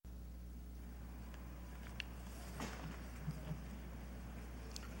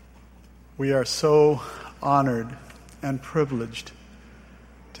We are so honored and privileged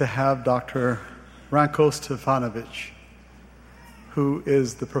to have Dr. Ranko Stefanovic, who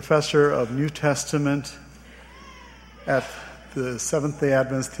is the professor of New Testament at the Seventh-day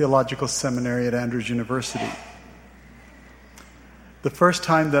Adventist Theological Seminary at Andrews University. The first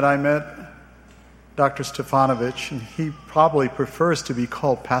time that I met Dr. Stefanovic, and he probably prefers to be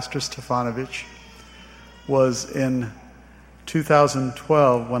called Pastor Stefanovic, was in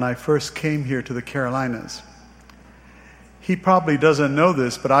 2012 when I first came here to the Carolinas. He probably doesn't know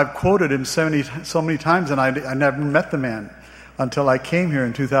this, but I've quoted him so many times, and I never met the man until I came here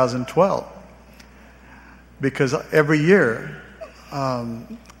in 2012. Because every year,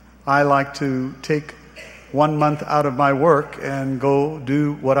 I like to take 1 month out of my work and go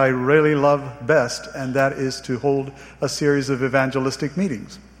do what I really love best, and that is to hold a series of evangelistic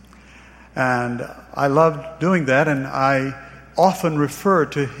meetings. And I love doing that, and I often refer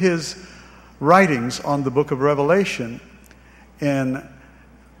to his writings on the book of Revelation in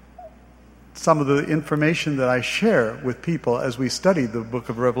some of the information that I share with people as we study the book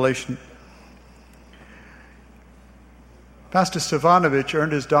of Revelation. Pastor Stefanovic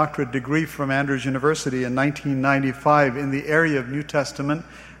earned his doctorate degree from Andrews University in 1995 in the area of New Testament,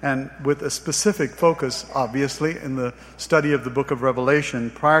 and with a specific focus, obviously, in the study of the book of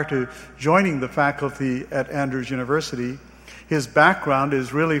Revelation. Prior to joining the faculty at Andrews University, his background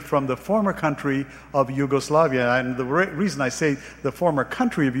is really from the former country of Yugoslavia. And the reason I say the former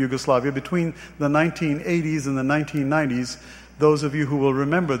country of Yugoslavia, between the 1980s and the 1990s, those of you who will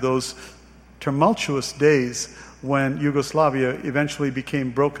remember those tumultuous days when Yugoslavia eventually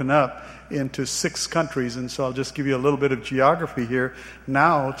became broken up into 6 countries. And so I'll just give you a little bit of geography here.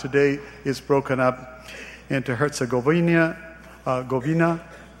 Now, today, it's broken up into Herzegovina,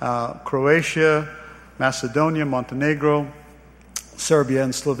 Croatia, Macedonia, Montenegro, Serbia,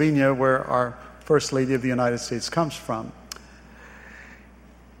 and Slovenia, where our First Lady of the United States comes from.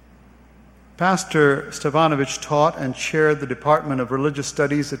 Pastor Stefanovic taught and chaired the Department of Religious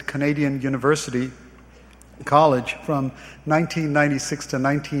Studies at Canadian University College from 1996 to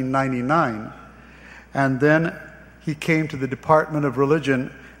 1999. And then he came to the Department of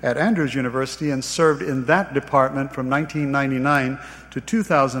Religion at Andrews University and served in that department from 1999 to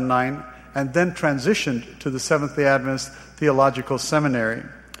 2009, and then transitioned to the Seventh-day Adventist Theological Seminary,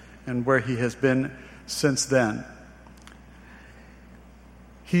 and where he has been since then.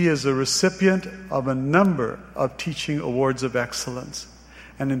 He is a recipient of a number of teaching awards of excellence.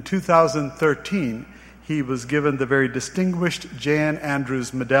 And in 2013, he was given the very distinguished Jan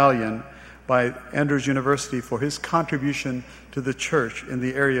Andrews Medallion by Andrews University for his contribution to the church in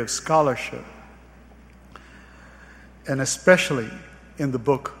the area of scholarship, and especially in the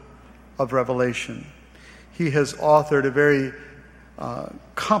book of Revelation. He has authored a very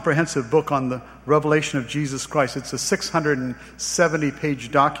comprehensive book on the revelation of Jesus Christ. It's a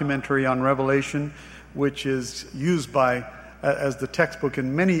 670-page documentary on Revelation, which is used as the textbook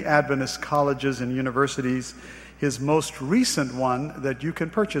in many Adventist colleges and universities. His most recent one that you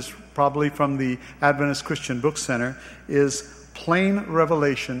can purchase probably from the Adventist Christian Book Center is Plain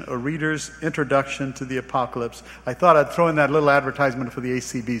Revelation, A Reader's Introduction to the Apocalypse. I thought I'd throw in that little advertisement for the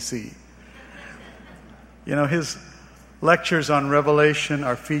ACBC. You know, his lectures on Revelation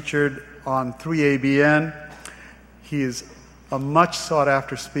are featured on 3ABN. He is a much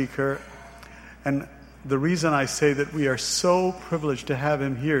sought-after speaker, and the reason I say that we are so privileged to have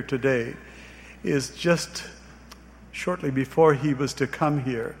him here today is just shortly before he was to come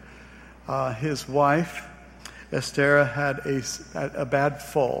here, his wife, Esther, had a bad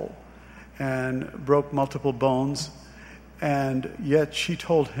fall and broke multiple bones, and yet she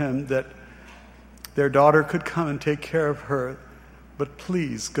told him that their daughter could come and take care of her, but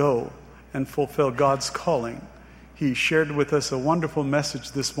please go and fulfill God's calling. He shared with us a wonderful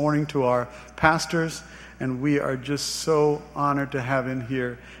message this morning to our pastors, and we are just so honored to have him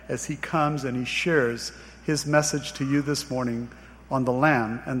here as he comes and he shares his message to you this morning on the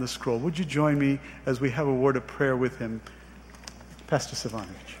Lamb and the Scroll. Would you join me as we have a word of prayer with him? Pastor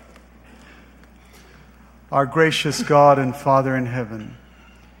Stefanovic. Our gracious God and Father in heaven,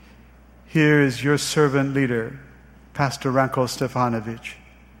 here is your servant leader, Pastor Ranko Stefanovic.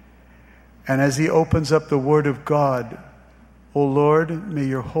 And as he opens up the Word of God, O Lord, may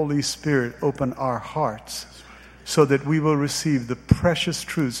your Holy Spirit open our hearts so that we will receive the precious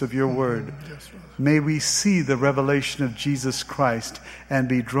truths of your Word. May we see the revelation of Jesus Christ and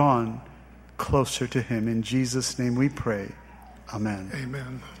be drawn closer to him. In Jesus' name we pray. Amen.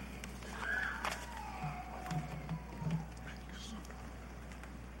 Amen.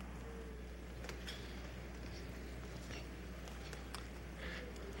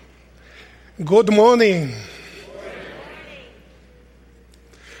 Good morning.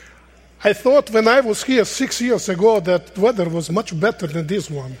 I thought when I was here 6 years ago that weather was much better than this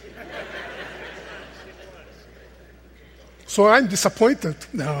one. So I'm disappointed.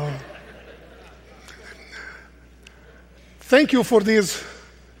 No. Thank you for this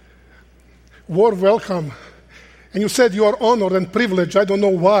warm welcome. And you said you are honored and privileged. I don't know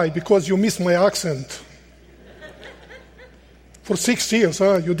why, because you missed my accent. For 6 years,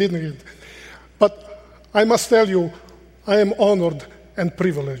 you didn't. But I must tell you, I am honored and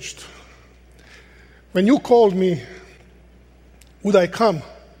privileged. When you called me, would I come?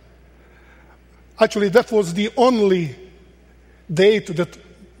 Actually, that was the only date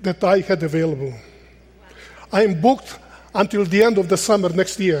that I had available. I am booked until the end of the summer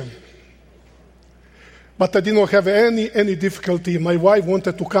next year. But I did not have any difficulty. My wife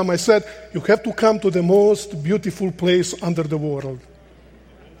wanted to come. I said, you have to come to the most beautiful place under the world.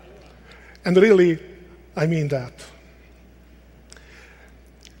 And really, I mean that.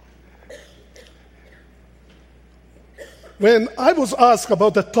 When I was asked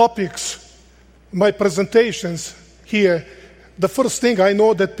about the topics, my presentations here, the first thing I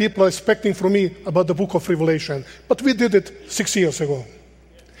know that people are expecting from me about the book of Revelation. But we did it 6 years ago.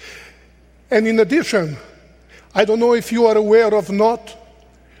 And in addition, I don't know if you are aware or not,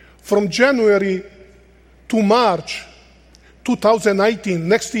 from January to March 2019,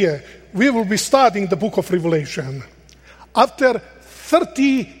 next year, we will be studying the book of Revelation. After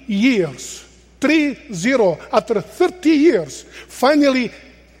 30 years, 30, after 30 years, finally,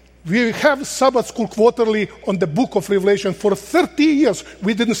 we have Sabbath School Quarterly on the book of Revelation. For 30 years,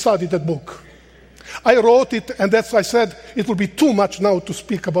 we didn't study that book. I wrote it, and that's why I said it will be too much now to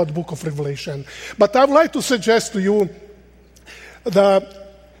speak about the book of Revelation. But I would like to suggest to you the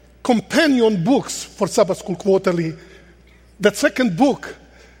companion books for Sabbath School Quarterly. The second book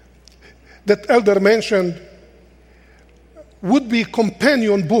that Elder mentioned would be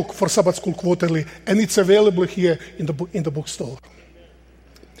companion book for Sabbath School Quarterly, and it's available here in the bookstore.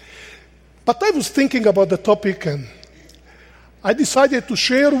 But I was thinking about the topic, and I decided to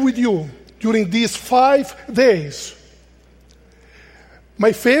share with you during these 5 days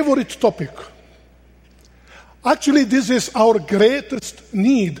my favorite topic. Actually, this is our greatest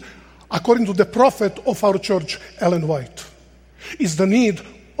need, according to the prophet of our church, Ellen White, is the need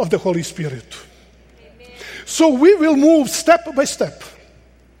of the Holy Spirit. Amen. So we will move step by step.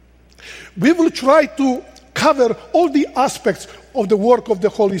 We will try to cover all the aspects of the work of the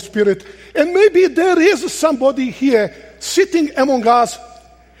Holy Spirit. And maybe there is somebody here sitting among us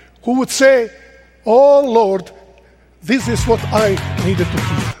who would say, oh Lord, this is what I needed to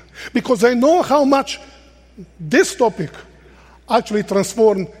hear. Because I know how much this topic actually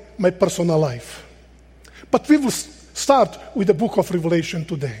transformed my personal life. But we will start with the book of Revelation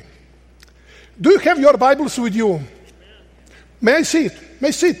today. Do you have your Bibles with you? May I see it? May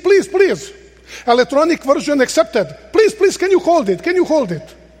I see it? Please, please. Electronic version accepted. Please, please, can you hold it? Can you hold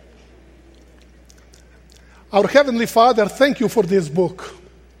it? Our Heavenly Father, thank you for this book.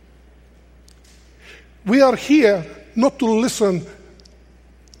 We are here not to listen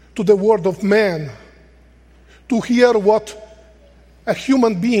to the word of man, to hear what a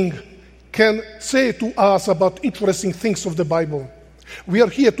human being can say to us about interesting things of the Bible. We are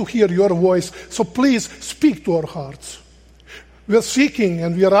here to hear your voice, so please speak to our hearts. We are seeking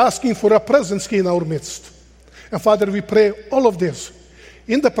and we are asking for a presence here in our midst. And Father, we pray all of this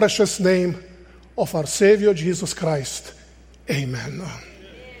in the precious name of our Savior Jesus Christ. Amen.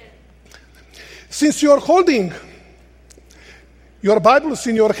 Since you are holding your Bibles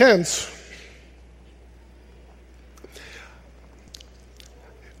in your hands,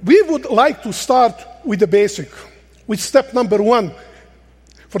 we would like to start with the basic, with step number 1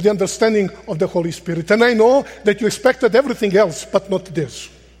 for the understanding of the Holy Spirit. And I know that you expected everything else, but not this.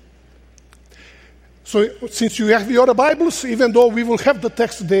 So since you have your Bibles, even though we will have the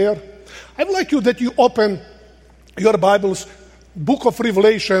text there, I would like you that you open your Bibles, book of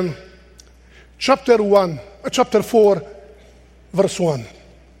Revelation, chapter 4, verse 1.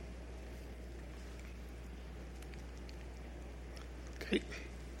 Okay.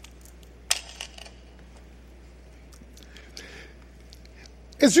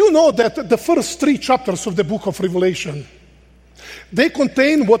 As you know that the first 3 chapters of the book of Revelation, they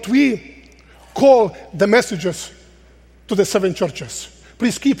contain what we call the messages to the 7 churches.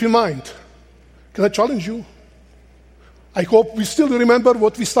 Please keep in mind. Can I challenge you? I hope we still remember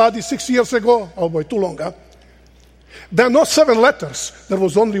what we studied 6 years ago. Oh boy, too long, huh? There are not 7 letters. There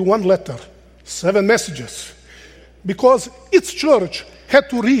was only 1 letter. 7 messages. Because each church had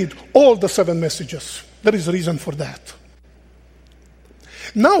to read all the 7 messages. There is a reason for that.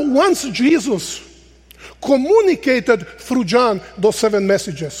 Now, once Jesus communicated through John those 7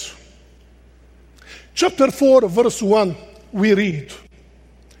 messages, chapter 4, verse 1, we read,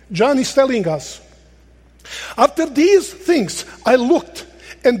 John is telling us, after these things I looked,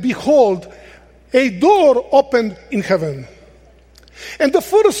 and behold, a door opened in heaven. And the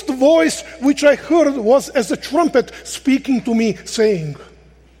first voice which I heard was as a trumpet speaking to me, saying,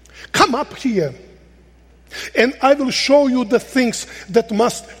 come up here, and I will show you the things that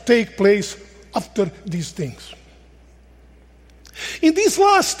must take place after these things. In these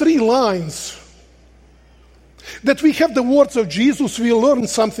last 3 lines that we have the words of Jesus, we learn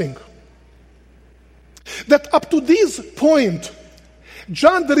something. That up to this point,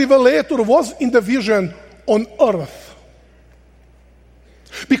 John the Revelator was in the vision on earth.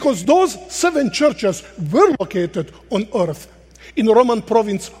 Because those 7 churches were located on earth in the Roman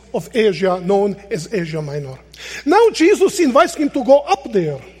province of Asia, known as Asia Minor. Now Jesus invites him to go up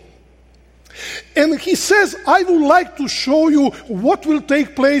there. And he says, I would like to show you what will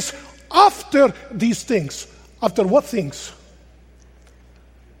take place after these things. After what things?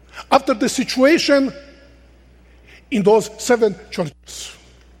 After the situation in those 7 churches.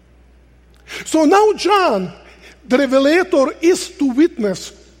 So now John, the Revelator, is to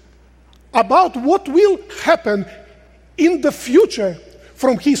witness about what will happen in the future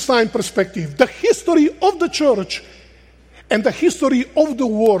from his time perspective. The history of the church and the history of the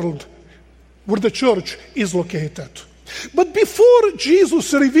world where the church is located. But before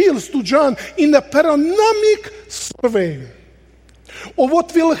Jesus reveals to John in a panoramic survey of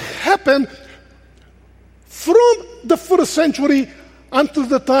what will happen from the 1st century until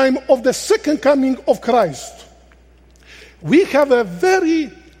the time of the second coming of Christ, we have a very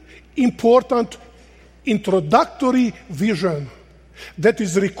important introductory vision that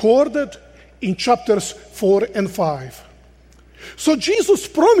is recorded in chapters 4 and 5. So Jesus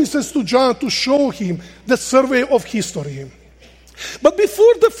promises to John to show him the survey of history. But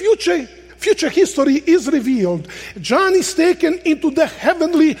before the future history is revealed, John is taken into the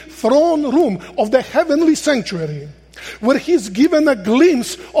heavenly throne room of the heavenly sanctuary, where he is given a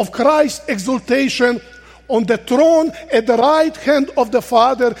glimpse of Christ's exaltation on the throne at the right hand of the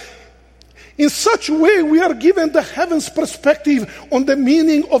Father. In such a way, we are given the heaven's perspective on the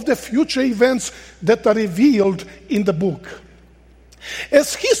meaning of the future events that are revealed in the book.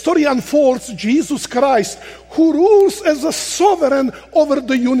 As history unfolds, Jesus Christ, who rules as a sovereign over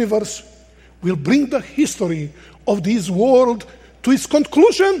the universe, will bring the history of this world to its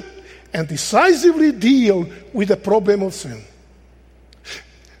conclusion and decisively deal with the problem of sin.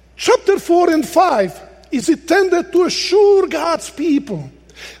 Chapter 4 and 5 is intended to assure God's people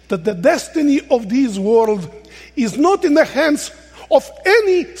that the destiny of this world is not in the hands of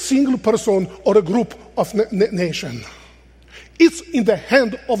any single person or a group of nation. It's in the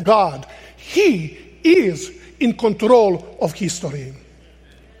hand of God. He is in control of history.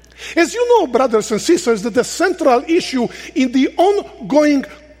 As you know, brothers and sisters, that the central issue in the ongoing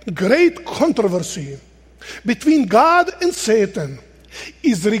great controversy between God and Satan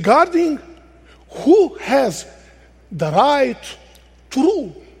is regarding who has the right to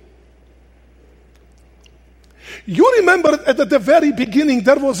rule. You remember at the very beginning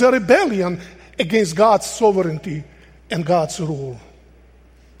there was a rebellion against God's sovereignty and God's rule.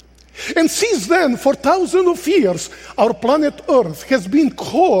 And since then, for thousands of years, our planet Earth has been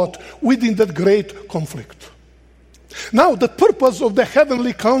caught within that great conflict. Now, the purpose of the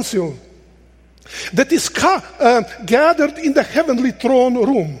heavenly council that is gathered in the heavenly throne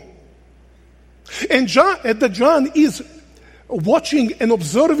room, and John is watching and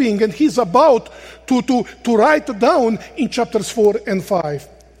observing, and he's about to write down in chapters 4 and 5.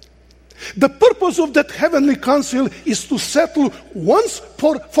 The purpose of that heavenly council is to settle once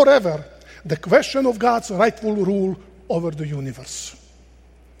forever the question of God's rightful rule over the universe.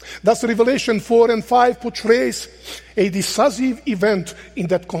 Thus, Revelation 4 and 5 portrays a decisive event in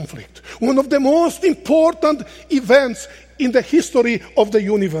that conflict, one of the most important events in the history of the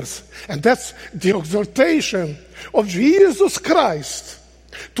universe, and that's the exaltation of Jesus Christ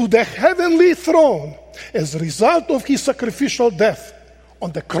to the heavenly throne as a result of his sacrificial death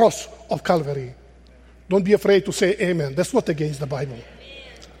on the cross of Calvary. Don't be afraid to say amen. That's not against the Bible.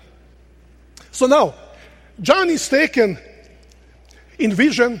 So now, John is taken in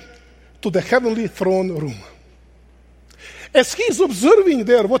vision to the heavenly throne room. As he's observing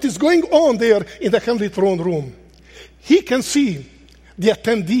there what is going on there in the heavenly throne room, he can see the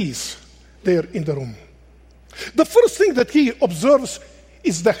attendees there in the room. The first thing that he observes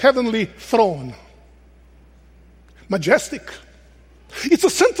is the heavenly throne. Majestic. It's a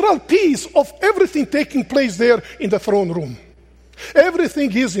central piece of everything taking place there in the throne room.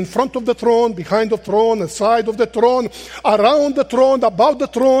 Everything is in front of the throne, behind the throne, aside of the throne, around the throne, about the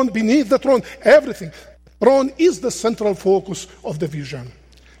throne, beneath the throne, everything. Throne is the central focus of the vision.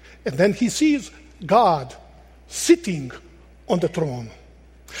 And then he sees God sitting on the throne.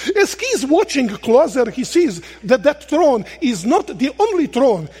 As he is watching closer, he sees that that throne is not the only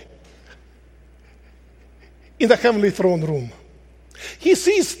throne in the heavenly throne room. He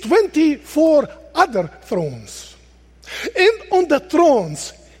sees 24 other thrones. And on the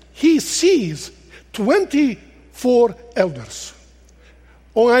thrones, he sees 24 elders.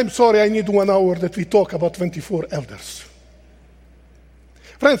 Oh, I'm sorry, I need 1 hour that we talk about 24 elders.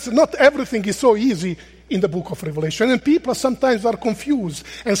 Friends, not everything is so easy in the book of Revelation, and people sometimes are confused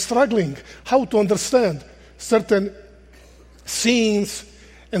and struggling how to understand certain scenes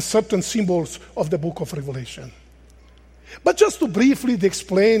and certain symbols of the book of Revelation. But just to briefly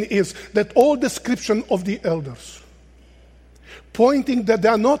explain is that all description of the elders, pointing that they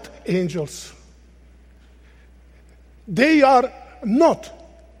are not angels. They are not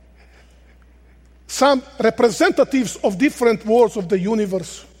some representatives of different worlds of the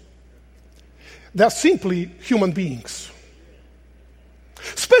universe. They are simply human beings.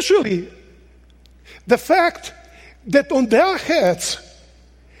 Especially the fact that on their heads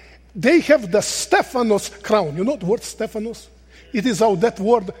they have the Stephanos crown. You know the word Stephanos? It is how that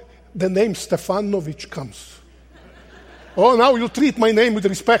word, the name Stefanovic comes. Oh, now you treat my name with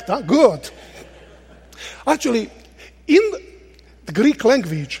respect, huh? Good. Actually, in the Greek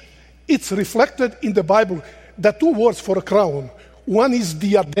language, it's reflected in the Bible, the 2 words for a crown. One is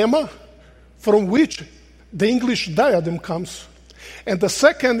diadema, from which the English diadem comes. And the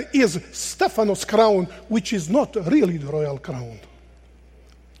second is Stephanos crown, which is not really the royal crown.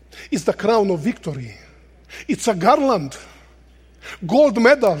 It's the crown of victory. It's a garland, gold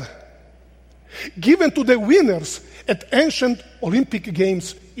medal, given to the winners at ancient Olympic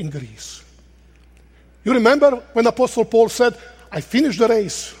Games in Greece. You remember when Apostle Paul said, I finished the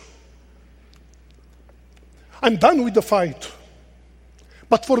race. I'm done with the fight.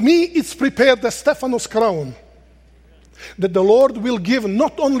 But for me, it's prepared the Stephanos crown that the Lord will give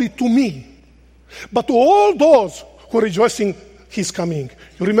not only to me, but to all those who are rejoicing His coming.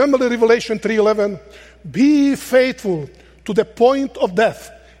 You remember the Revelation 3:11? Be faithful to the point of death,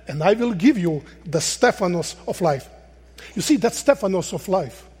 and I will give you the Stephanos of life. You see, that Stephanos of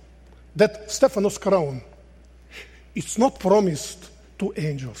life, that Stephanos crown, it's not promised to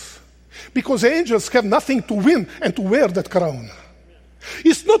angels. Because angels have nothing to win and to wear that crown.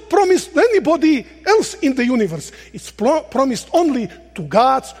 It's not promised to anybody else in the universe. It's promised only to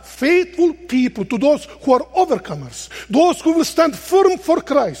God's faithful people, to those who are overcomers, those who will stand firm for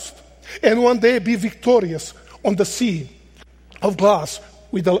Christ and one day be victorious on the sea of glass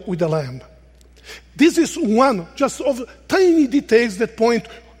with the Lamb. This is one just of tiny details that point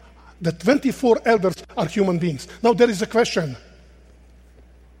that 24 elders are human beings. Now there is a question.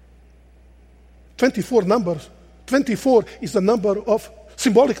 24 numbers. 24 is the number of,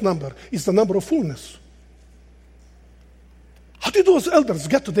 symbolic number, is the number of fullness. How did those elders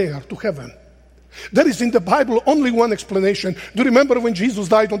get there to heaven? There is in the Bible only one explanation. Do you remember when Jesus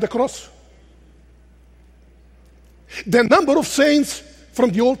died on the cross? The number of saints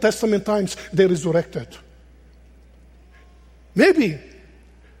from the Old Testament times, they resurrected. Maybe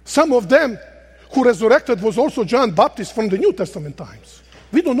some of them who resurrected was also John Baptist from the New Testament times.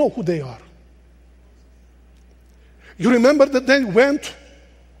 We don't know who they are. You remember that they went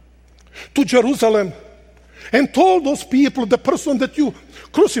to Jerusalem and told those people, the person that you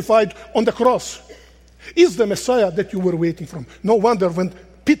crucified on the cross is the Messiah that you were waiting for. No wonder when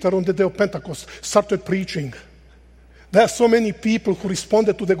Peter on the day of Pentecost started preaching, there are so many people who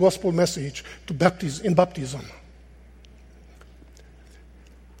responded to the gospel message in baptism.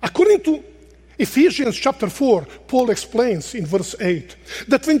 According to Ephesians chapter 4, Paul explains in verse 8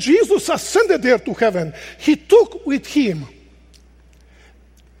 that when Jesus ascended there to heaven, he took with him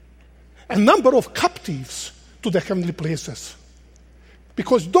a number of captives to the heavenly places.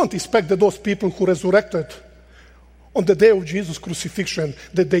 Because don't expect that those people who resurrected on the day of Jesus' crucifixion,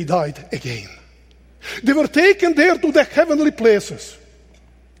 that they died again. They were taken there to the heavenly places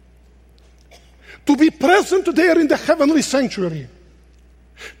to be present there in the heavenly sanctuary,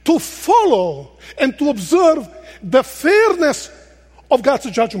 to follow and to observe the fairness of God's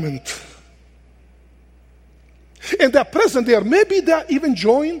judgment. And they're present there. Maybe they're even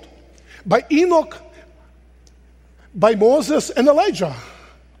joined by Enoch, by Moses and Elijah.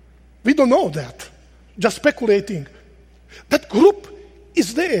 We don't know that. Just speculating. That group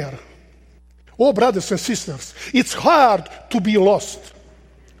is there. Oh, brothers and sisters, it's hard to be lost.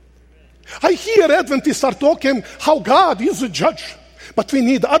 I hear Adventists are talking how God is a judge. But we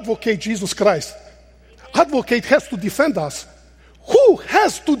need advocate Jesus Christ. Advocate has to defend us. Who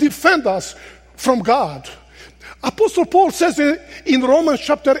has to defend us from God? Apostle Paul says in Romans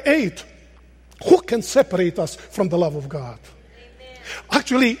chapter 8, who can separate us from the love of God? Amen.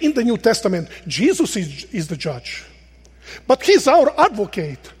 Actually, in the New Testament, Jesus is the judge. But he's our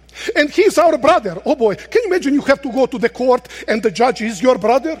advocate. And he's our brother. Oh boy, can you imagine you have to go to the court and the judge is your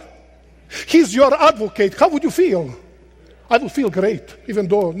brother? He's your advocate. How would you feel? I would feel great, even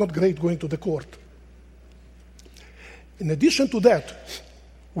though not great going to the court. In addition to that,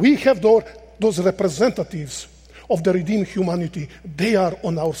 we have those representatives of the redeemed humanity. They are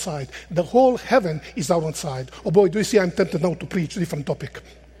on our side. The whole heaven is our own side. Oh boy, do you see I'm tempted now to preach a different topic.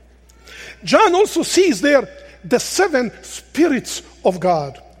 John also sees there the 7 spirits of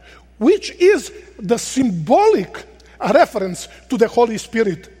God, which is the symbolic reference to the Holy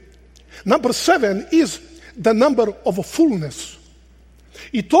Spirit. Number 7 is the number of fullness.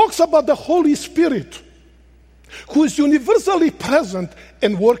 It talks about the Holy Spirit, who is universally present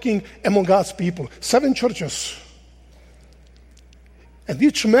and working among God's people. 7 churches. And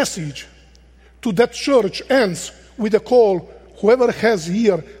each message to that church ends with a call, whoever has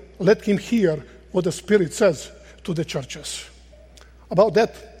ear, let him hear what the Spirit says to the churches. About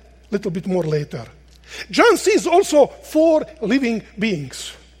that, a little bit more later. John sees also 4 living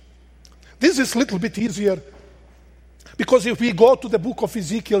beings. This is a little bit easier, because if we go to the book of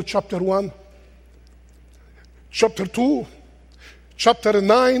Ezekiel, chapter 1, chapter 2, chapters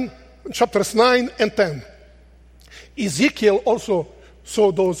 9 and 10, Ezekiel also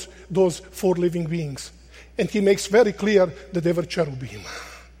saw those 4 living beings. And he makes very clear that they were cherubim.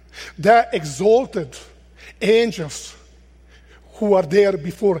 They're exalted angels who are there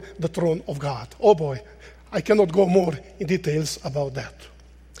before the throne of God. Oh boy, I cannot go more in details about that.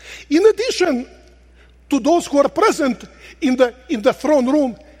 In addition to those who are present in the throne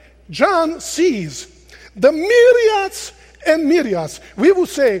room, John sees the myriads and myriads, we would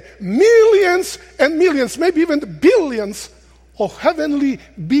say millions and millions, maybe even billions of heavenly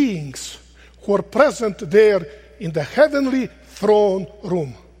beings who are present there in the heavenly throne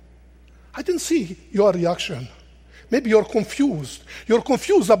room. I didn't see your reaction. Maybe you're confused. You're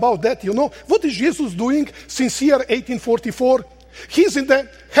confused about that, you know. What is Jesus doing since year 1844? He's in the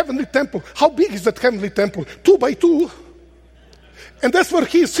heavenly temple. How big is that heavenly temple? 2 by 2. And that's where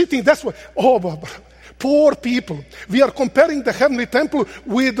he is sitting. That's where, poor people. We are comparing the heavenly temple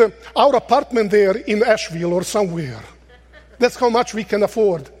with our apartment there in Asheville or somewhere. That's how much we can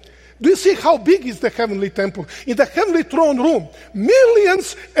afford. Do you see how big is the heavenly temple? In the heavenly throne room,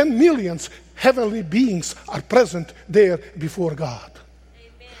 millions and millions heavenly beings are present there before God.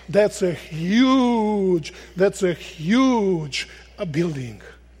 Amen. That's a huge building.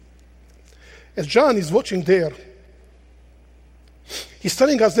 As John is watching there, he's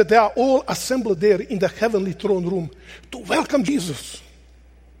telling us that they are all assembled there in the heavenly throne room to welcome Jesus.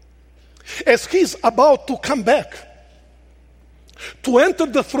 As he's about to come back, to enter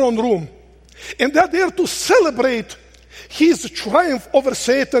the throne room, and they're there to celebrate his triumph over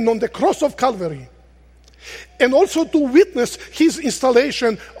Satan on the cross of Calvary, and also to witness his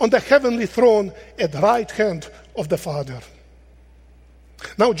installation on the heavenly throne at the right hand of the Father.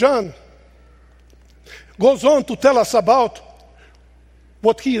 Now John goes on to tell us about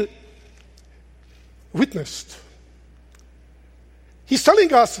what he witnessed. He's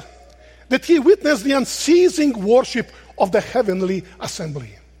telling us that he witnessed the unceasing worship of the heavenly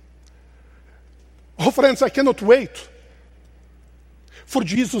assembly. Oh, friends, I cannot wait for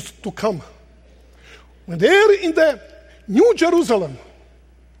Jesus to come. When they're in the New Jerusalem,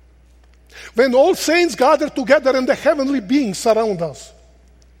 when all saints gather together and the heavenly beings surround us,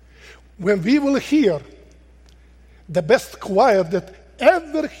 when we will hear the best choir that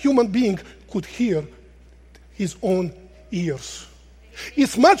every human being could hear his own ears.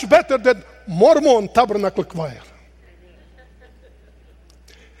 It's much better than Mormon Tabernacle Choir.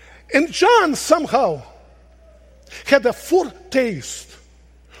 And John somehow had a foretaste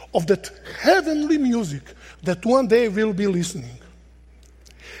of that heavenly music that one day we'll be listening.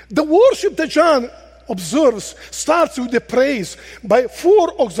 The worship that John observes starts with the praise by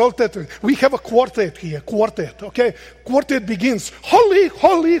 4 exalted. We have a quartet here, okay? Quartet begins, holy,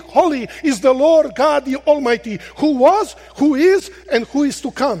 holy, holy is the Lord God the Almighty, who was, who is, and who is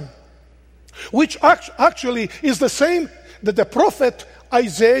to come. Which actually is the same that the prophet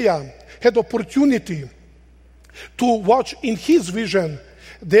Isaiah had opportunity to watch in his vision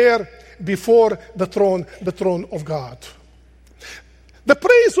there before the throne of God. The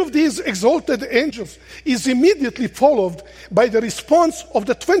praise of these exalted angels is immediately followed by the response of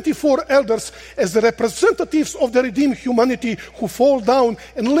the 24 elders as the representatives of the redeemed humanity who fall down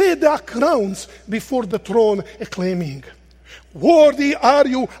and lay their crowns before the throne, acclaiming, "Worthy are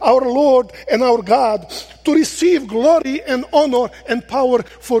you, our Lord and our God, to receive glory and honor and power,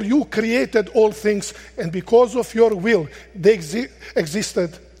 for you created all things, and because of your will they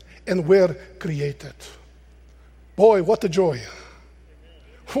existed and were created." Boy, what a joy.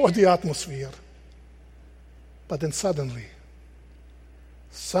 What the atmosphere. But then suddenly,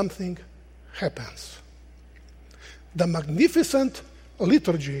 something happens. The magnificent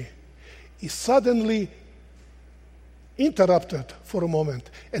liturgy is suddenly interrupted for a moment,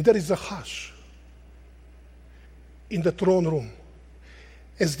 and there is a hush in the throne room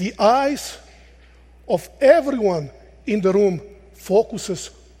as the eyes of everyone in the room focuses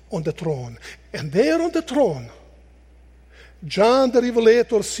on the throne. And there on the throne, John the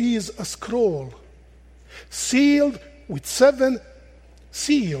Revelator sees a scroll sealed with 7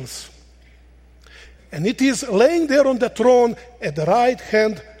 seals. And it is laying there on the throne at the right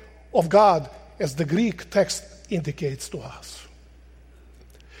hand of God, as the Greek text indicates to us.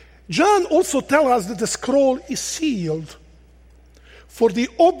 John also tells us that the scroll is sealed for the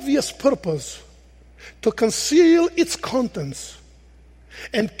obvious purpose to conceal its contents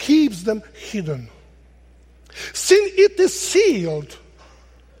and keeps them hidden. Since it is sealed,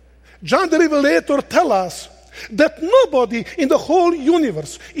 John the Revelator tells us that nobody in the whole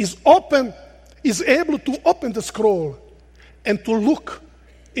universe is able to open the scroll and to look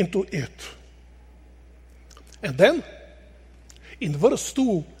into it. And then, in verse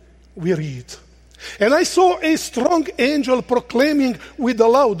 2, we read, "And I saw a strong angel proclaiming with a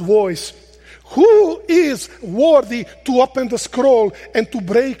loud voice, 'Who is worthy to open the scroll and to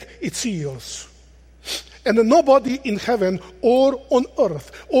break its seals?' And nobody in heaven or on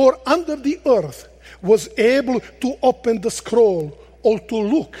earth or under the earth was able to open the scroll or to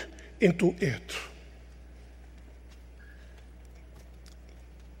look into it."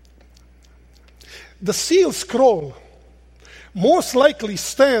 The sealed scroll most likely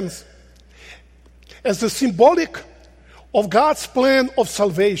stands as a symbolic of God's plan of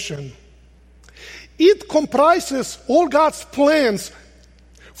salvation. It comprises all God's plans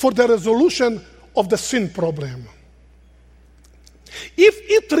for the resolution of the sin problem. If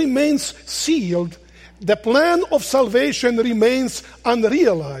it remains sealed, the plan of salvation remains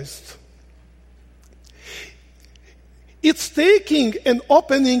unrealized. Its taking and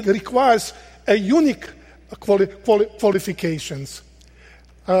opening requires a unique qualifications.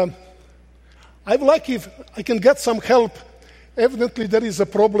 I would like if I can get some help. Evidently there is a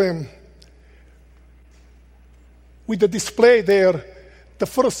problem with the display there. The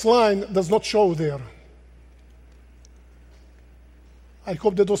first line does not show there. I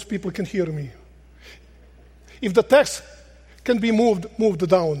hope that those people can hear me. If the text can be moved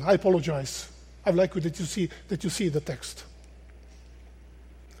down, I apologize. I'd like that you see the text.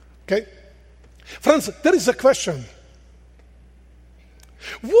 Okay? Friends, there is a question.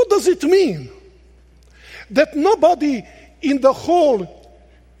 What does it mean that nobody in the whole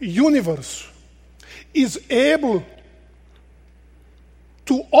universe is able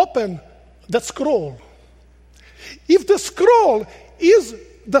to open that scroll? If the scroll is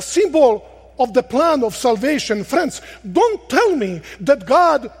the symbol of the plan of salvation, friends, don't tell me that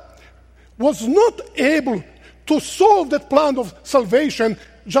God was not able to solve that plan of salvation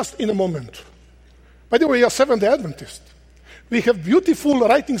just in a moment. By the way, we are Seventh-day Adventist. We have beautiful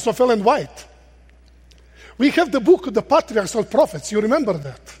writings of Ellen White. We have the book of the Patriarchs and Prophets. You remember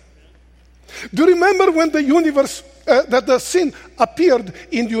that? Do you remember when the universe, that the sin appeared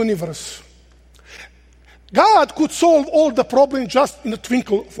in the universe? God could solve all the problems just in a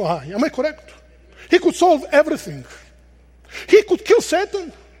twinkle of an eye. Am I correct? He could solve everything. He could kill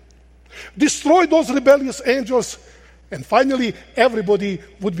Satan, destroy those rebellious angels, and finally everybody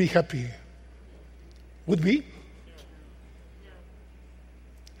would be happy. Would we?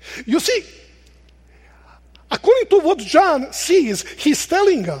 You see, according to what John sees, he's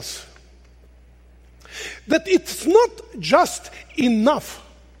telling us that it's not just enough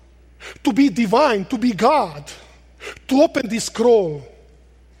to be divine, to be God, to open this scroll,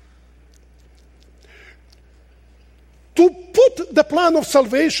 to put the plan of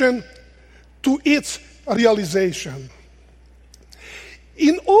salvation to its realization.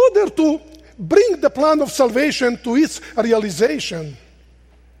 In order to bring the plan of salvation to its realization,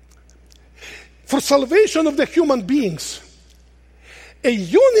 for salvation of the human beings, a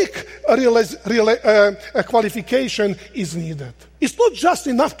unique qualification is needed. It's not just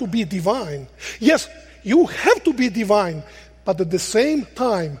enough to be divine. Yes, you have to be divine, but at the same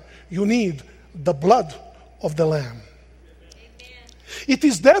time, you need the blood of the Lamb. It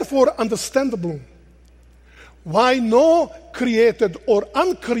is therefore understandable why no created or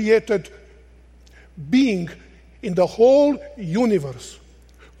uncreated being in the whole universe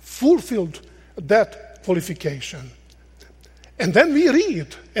fulfilled that qualification. And then we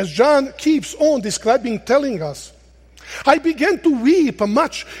read, as John keeps on describing, telling us, I began to weep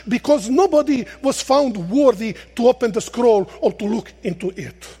much because nobody was found worthy to open the scroll or to look into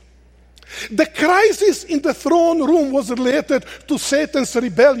it. The crisis in the throne room was related to Satan's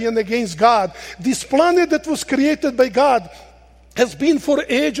rebellion against God. This planet that was created by God has been for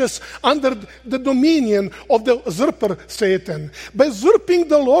ages under the dominion of the usurper Satan. By usurping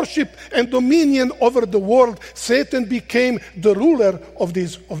the lordship and dominion over the world, Satan became the ruler of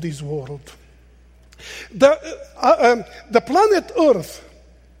this world. The planet Earth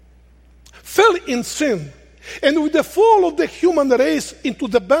fell in sin. And with the fall of the human race into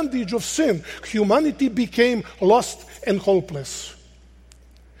the bondage of sin, humanity became lost and hopeless.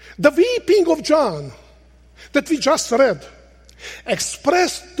 The weeping of John that we just read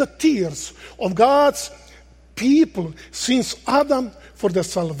expressed the tears of God's people since Adam for the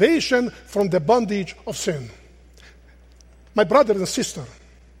salvation from the bondage of sin. My brother and sister,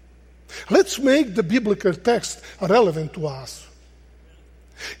 let's make the biblical text relevant to us.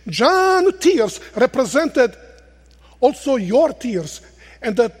 John's tears represented also your tears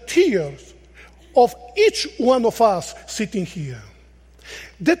and the tears of each one of us sitting here.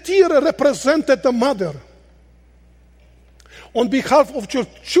 The tear represented the mother on behalf of your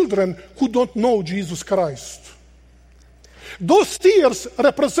children who don't know Jesus Christ. Those tears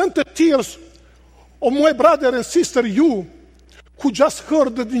represented tears of my brother and sister, you, who just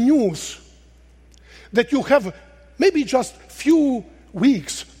heard the news that you have maybe just few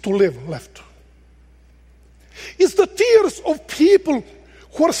weeks to live left. It's the tears of people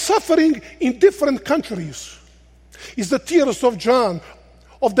who are suffering in different countries. It's the tears of John,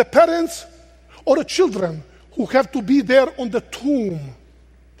 of the parents or the children who have to be there on the tomb.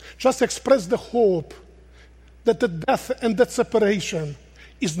 Just express the hope that the death and that separation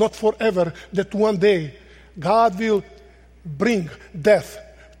is not forever, that one day God will bring death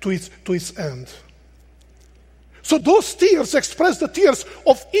to its end. So those tears express the tears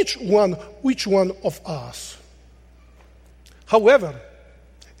of each one of us. However,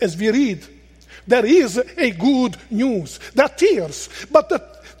 as we read, there is a good news. There are tears, but the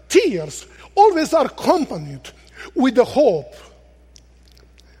tears always are accompanied with the hope.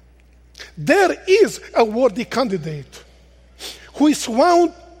 There is a worthy candidate who is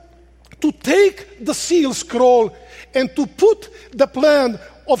found to take the seal scroll and to put the plan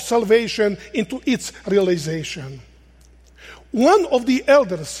of salvation into its realization. One of the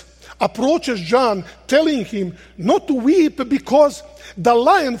elders approaches John, telling him not to weep because the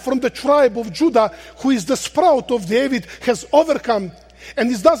Lion from the tribe of Judah, who is the sprout of David, has overcome and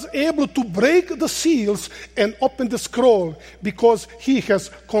is thus able to break the seals and open the scroll because he has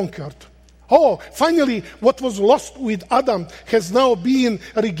conquered. Oh, finally, what was lost with Adam has now been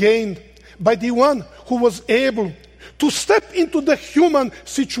regained by the one who was able to step into the human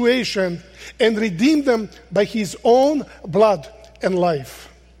situation and redeem them by his own blood and life.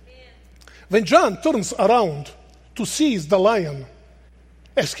 When John turns around to seize the lion,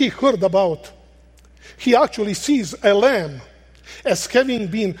 as he heard about, he actually sees a lamb as having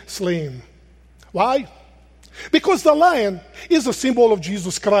been slain. Why? Because the lion is a symbol of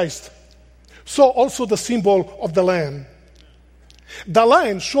Jesus Christ, so also the symbol of the lamb. The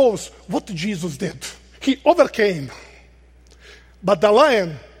lion shows what Jesus did. He overcame. But the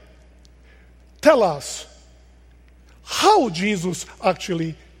lion tells us how Jesus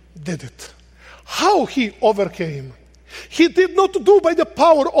actually did it, how he overcame. He did not do by the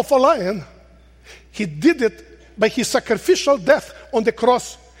power of a lion. He did it by his sacrificial death on the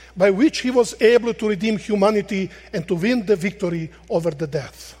cross, by which he was able to redeem humanity and to win the victory over the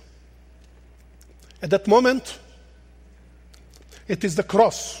death. At that moment, it is the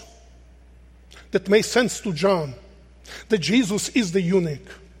cross that made sense to John, that Jesus is the eunuch.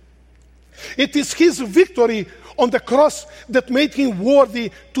 It is his victory on the cross that made him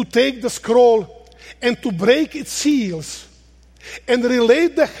worthy to take the scroll and to break its seals and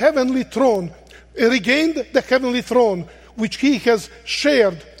regain the heavenly throne which he has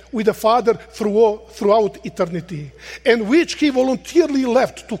shared with the Father throughout eternity, and which he voluntarily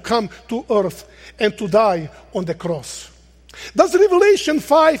left to come to earth and to die on the cross. Thus, Revelation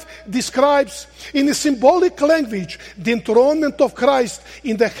 5 describes in a symbolic language the enthronement of Christ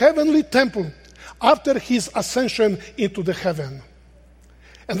in the heavenly temple after his ascension into the heaven.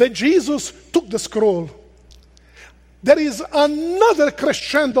 And when Jesus took the scroll, there is another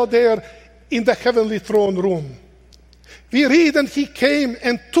crescendo there in the heavenly throne room. We read, and he came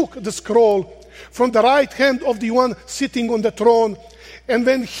and took the scroll from the right hand of the one sitting on the throne. And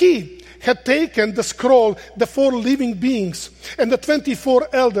when he had taken the scroll, the 4 living beings and the 24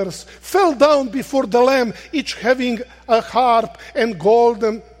 elders fell down before the Lamb, each having a harp and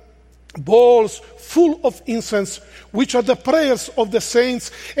golden bowls full of incense, which are the prayers of the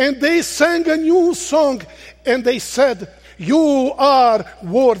saints. And they sang a new song, and they said, "You are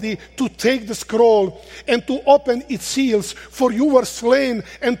worthy to take the scroll and to open its seals, for you were slain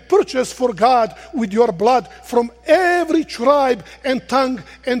and purchased for God with your blood from every tribe and tongue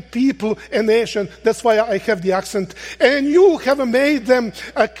and people and nation." That's why I have the accent. "And you have made them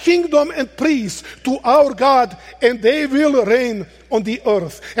a kingdom and priests to our God, and they will reign on the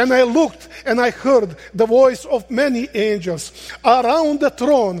earth." And I looked and I heard the voice of many angels around the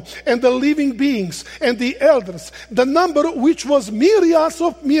throne and the living beings and the elders, the number which was myriads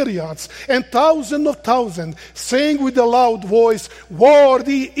of myriads and thousands of thousands, saying with a loud voice,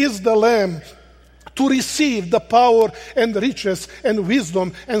 "Worthy is the Lamb to receive the power and riches and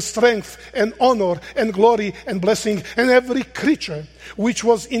wisdom and strength and honor and glory and blessing." And every creature which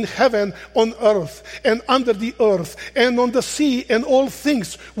was in heaven, on earth, and under the earth, and on the sea, and all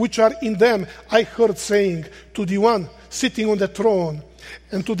things which are in them, I heard saying to the one sitting on the throne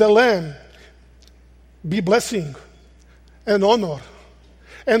and to the Lamb, "Be blessing and honor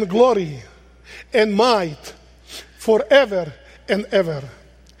and glory and might forever and ever."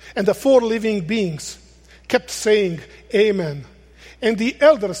 And the 4 living beings kept saying, "Amen." And the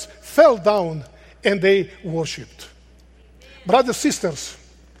elders fell down and they worshipped. Brothers, sisters,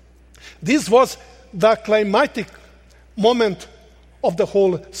 this was the climactic moment of the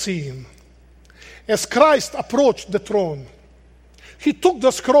whole scene. As Christ approached the throne, he took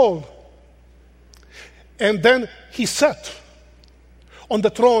the scroll and then he sat on the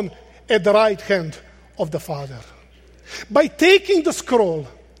throne at the right hand of the Father. By taking the scroll,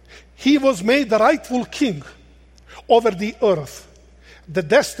 he was made the rightful king over the earth. The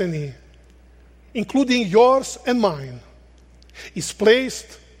destiny, including yours and mine, is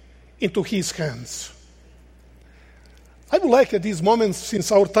placed into his hands. I would like at these moments,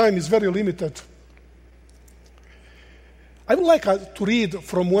 since our time is very limited, I would like to read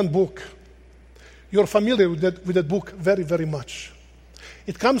from one book. You're familiar with that book very, very much.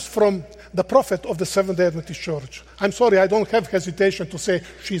 It comes from the prophet of the Seventh-day Adventist Church. I'm sorry, I don't have hesitation to say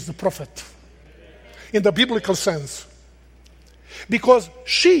she's the prophet in the biblical sense. Because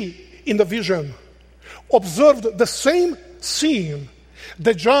she, in the vision, observed the same scene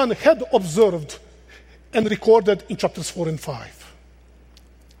that John had observed and recorded in chapters 4 and 5.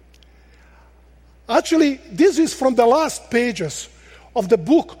 Actually, this is from the last pages of the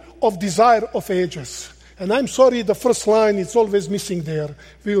book of Desire of Ages. And I'm sorry, the first line is always missing there.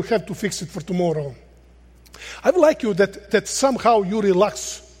 We will have to fix it for tomorrow. I would like you that somehow you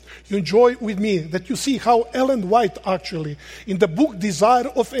relax, you enjoy with me, that you see how Ellen White actually, in the book Desire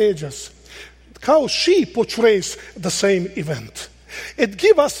of Ages, how she portrays the same event. It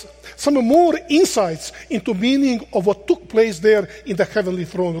gives us some more insights into meaning of what took place there in the heavenly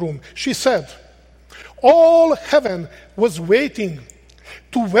throne room. She said, "All heaven was waiting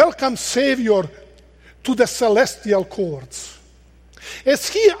to welcome Savior to the celestial courts. As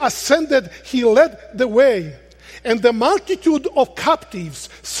he ascended, he led the way, and the multitude of captives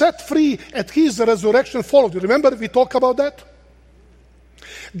set free at his resurrection followed." You remember we talked about that?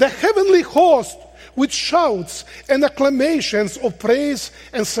 "The heavenly host, with shouts and acclamations of praise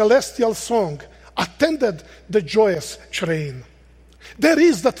and celestial song, attended the joyous train. There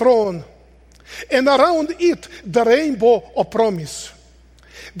is the throne, and around it the rainbow of promise.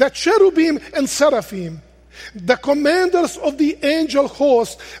 The cherubim and seraphim, the commanders of the angel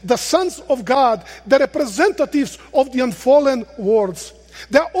host, the sons of God, the representatives of the unfallen worlds,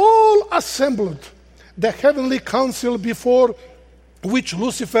 they're all assembled, the heavenly council before which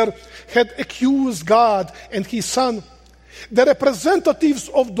Lucifer had accused God and his son, the representatives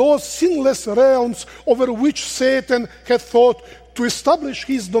of those sinless realms over which Satan had thought to establish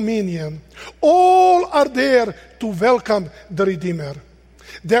his dominion. All are there to welcome the Redeemer.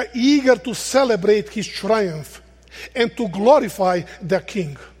 They're eager to celebrate his triumph and to glorify their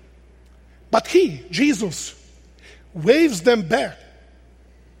King. But he, Jesus, waves them back.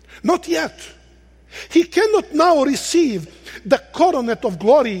 Not yet. He cannot now receive the coronet of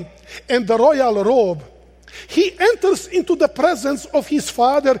glory and the royal robe. He enters into the presence of his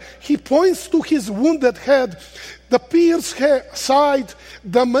Father. He points to his wounded head, the pierced side,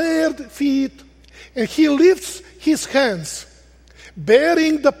 the marred feet, and he lifts his hands,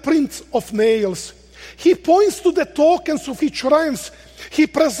 bearing the prints of nails. He points to the tokens of his triumphs. He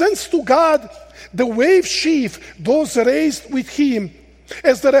presents to God the wave sheaf, those raised with him,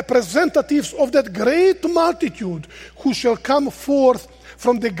 as the representatives of that great multitude who shall come forth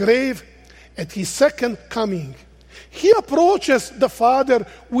from the grave at his second coming. He approaches the Father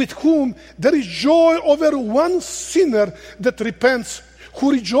with whom there is joy over one sinner that repents,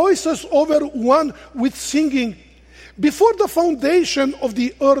 who rejoices over one with singing. Before the foundation of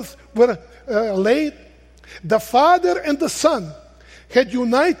the earth were laid, the Father and the Son had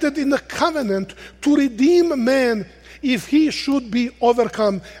united in a covenant to redeem man if he should be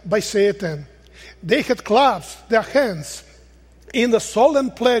overcome by Satan. They had clasped their hands in a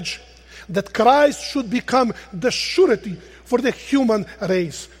solemn pledge that Christ should become the surety for the human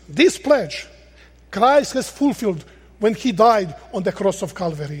race. This pledge Christ has fulfilled when he died on the cross of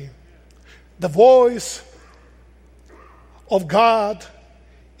Calvary. The voice of God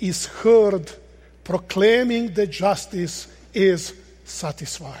is heard proclaiming that justice is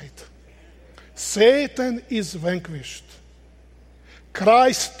satisfied. Satan is vanquished.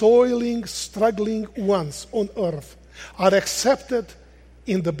 Christ's toiling, struggling ones on earth are accepted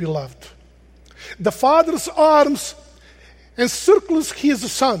in the beloved. The Father's arms encircles his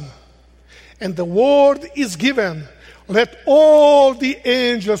Son, and the word is given, let all the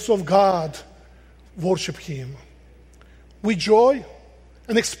angels of God worship him. With joy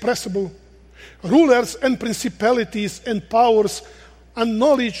inexpressible, rulers and principalities and powers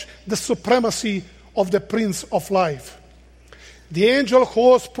acknowledge the supremacy of the Prince of Life. The angel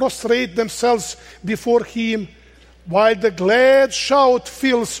hosts prostrate themselves before him, while the glad shout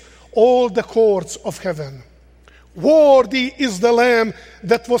fills all the courts of heaven. Worthy is the Lamb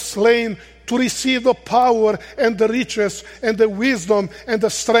that was slain to receive the power and the riches and the wisdom and the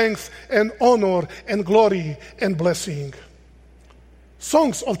strength and honor and glory and blessing.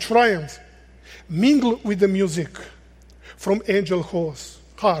 Songs of triumph mingle with the music from angel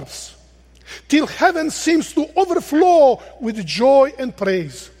harps, till heaven seems to overflow with joy and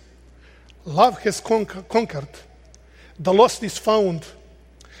praise. Love has conquered. The lost is found.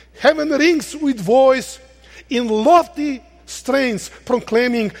 Heaven rings with voice in lofty strains,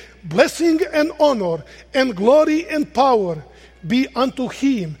 proclaiming blessing and honor and glory and power be unto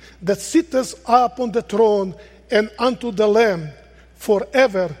him that sitteth upon the throne and unto the Lamb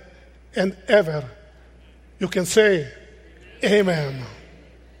forever and ever. You can say, Amen.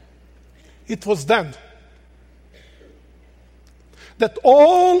 It was then that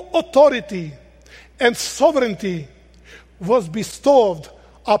all authority and sovereignty was bestowed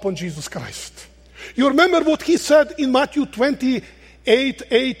upon Jesus Christ. You remember what he said in Matthew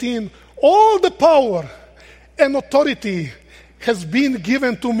 28:18, all the power and authority has been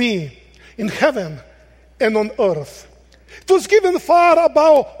given to me in heaven and on earth. It was given far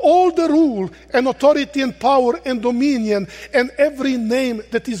above all the rule and authority and power and dominion and every name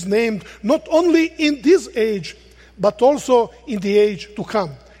that is named, not only in this age, but also in the age to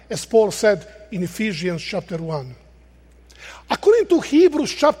come, as Paul said in Ephesians chapter 1. According to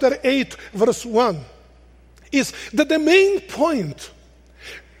Hebrews chapter 8, verse 1, is that the main point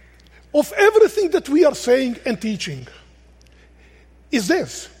of everything that we are saying and teaching is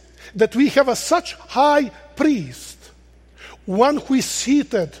this, that we have a such high priest, one who is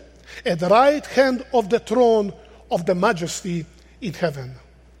seated at the right hand of the throne of the majesty in heaven.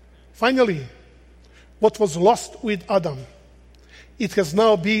 Finally, what was lost with Adam, it has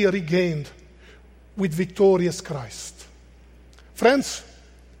now been regained with victorious Christ. Friends,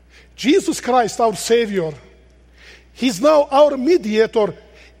 Jesus Christ, our Savior, He's now our mediator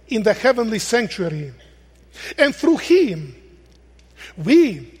in the heavenly sanctuary. And through Him,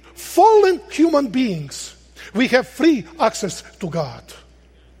 we, fallen human beings, we have free access to God.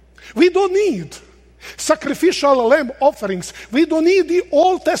 We don't need sacrificial lamb offerings. We don't need the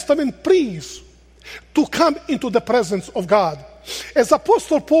Old Testament priests to come into the presence of God. As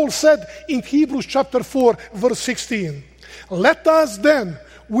Apostle Paul said in Hebrews chapter 4, verse 16, let us then,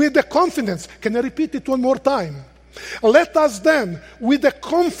 with the confidence, can I repeat it one more time? Let us then, with the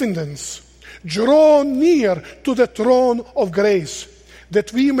confidence, draw near to the throne of grace,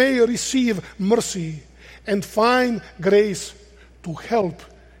 that we may receive mercy and find grace to help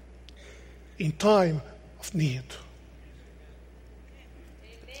in time of need.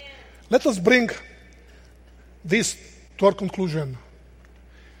 Amen. Let us bring this to our conclusion,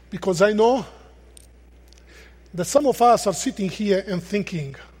 because I know that some of us are sitting here and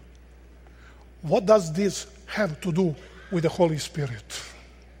thinking, what does this have to do with the Holy Spirit?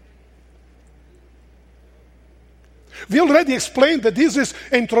 We already explained that this is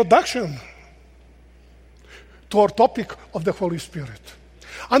an introduction to our topic of the Holy Spirit.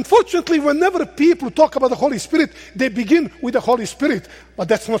 Unfortunately, whenever people talk about the Holy Spirit, they begin with the Holy Spirit, but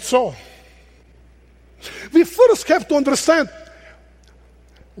that's not so. We first have to understand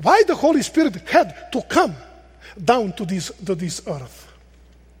why the Holy Spirit had to come down to this earth.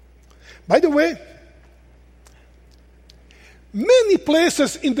 By the way, many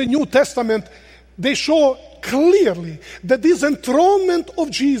places in the New Testament, they show clearly that this enthronement of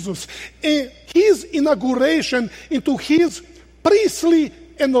Jesus and his inauguration into his priestly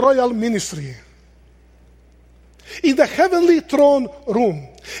and royal ministry in the heavenly throne room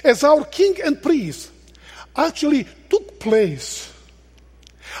as our king and priest actually took place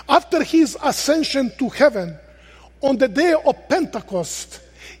after his ascension to heaven on the day of Pentecost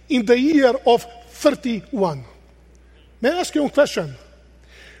in the year of 31. May I ask you a question?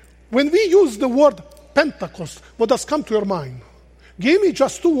 When we use the word Pentecost, what does come to your mind? Give me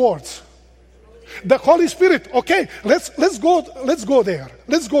just 2 words. The Holy Spirit. Okay, let's go there.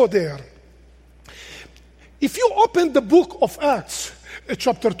 Let's go there. If you open the book of Acts,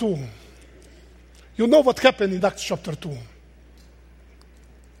 chapter 2, you know what happened in Acts chapter 2.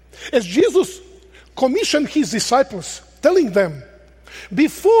 As Jesus commissioned his disciples, telling them,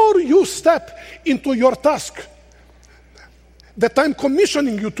 before you step into your task that I'm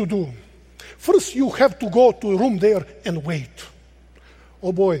commissioning you to do, first you have to go to a room there and wait.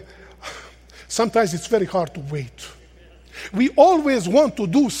 Oh boy, sometimes it's very hard to wait. We always want to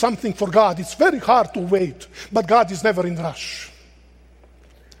do something for God. It's very hard to wait, but God is never in rush.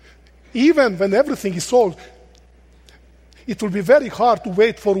 Even when everything is sold, it will be very hard to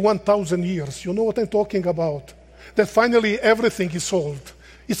wait for 1,000 years. You know what I'm talking about? That finally everything is sold.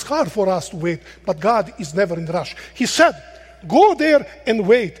 It's hard for us to wait, but God is never in rush. He said, go there and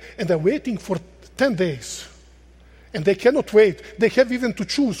wait. And they're waiting for 10 days. And they cannot wait. They have even to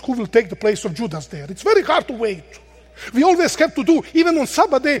choose who will take the place of Judas there. It's very hard to wait. We always have to do, even on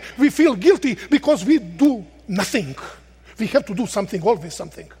Sabbath day, we feel guilty because we do nothing. We have to do something, always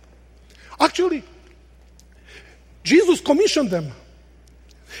something. Actually, Jesus commissioned them.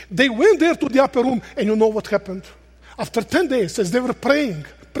 They went there to the upper room, and you know what happened? After 10 days, as they were praying,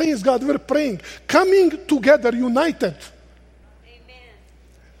 praise God, they were praying, coming together, united. Amen.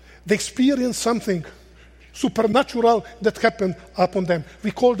 They experienced something supernatural that happened upon them. We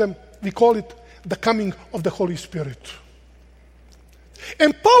call it the coming of the Holy Spirit.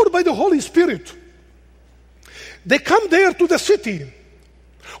 Empowered by the Holy Spirit, they come there to the city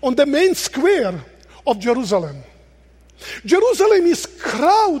on the main square of Jerusalem. Jerusalem is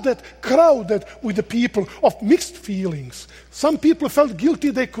crowded with the people of mixed feelings. Some people felt guilty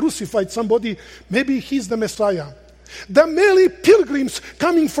they crucified somebody. Maybe he's the Messiah. There are many pilgrims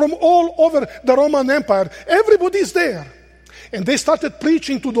coming from all over the Roman Empire. Everybody's there. And they started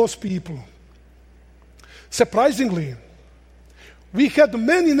preaching to those people. Surprisingly, we had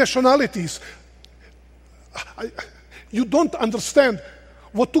many nationalities. You don't understand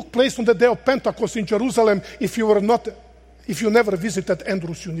what took place on the day of Pentecost in Jerusalem if you never visited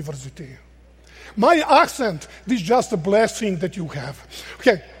Andrews University. My accent is just a blessing that you have.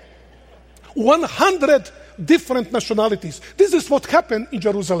 Okay, 100 different nationalities. This is what happened in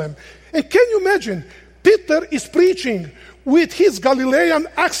Jerusalem. And can you imagine? Peter is preaching with his Galilean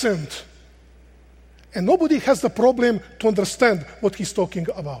accent. And nobody has the problem to understand what he's talking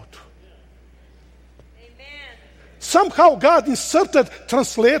about. Somehow God inserted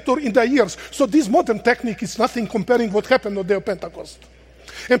translator in their ears. So this modern technique is nothing comparing what happened on the day of Pentecost.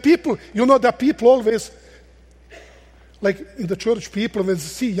 And people, you know, there are people always, like in the church, people, when they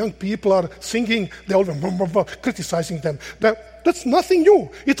see young people are singing, they're always criticizing them. That's nothing new.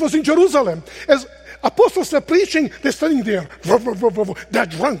 It was in Jerusalem. As apostles are preaching, they're standing there. They're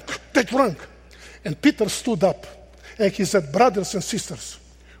drunk. And Peter stood up and he said, brothers and sisters,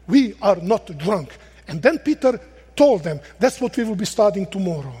 we are not drunk. And then Peter told them, that's what we will be studying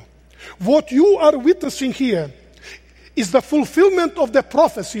tomorrow. What you are witnessing here is the fulfillment of the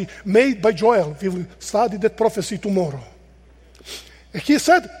prophecy made by Joel. We will study that prophecy tomorrow. He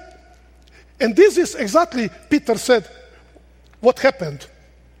said, and this is exactly, Peter said, what happened.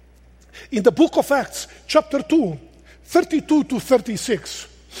 In the book of Acts, chapter 2, 32 to 36,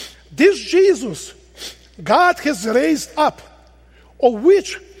 this Jesus, God has raised up, of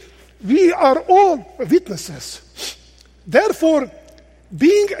which we are all witnesses. Therefore,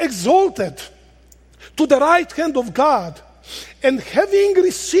 being exalted to the right hand of God, and having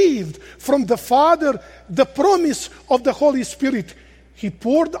received from the Father the promise of the Holy Spirit, he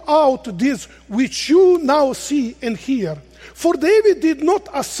poured out this which you now see and hear. For David did not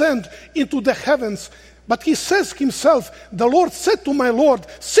ascend into the heavens, but he says himself, the Lord said to my Lord,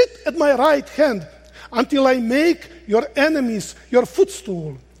 sit at my right hand until I make your enemies your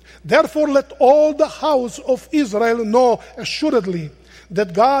footstool. Therefore let all the house of Israel know assuredly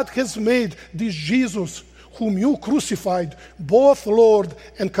that God has made this Jesus, whom you crucified, both Lord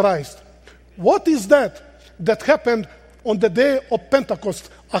and Christ. What is that happened on the day of Pentecost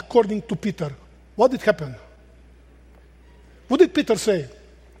according to Peter? What did happen? What did Peter say?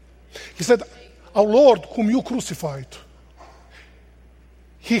 He said, our Lord whom you crucified,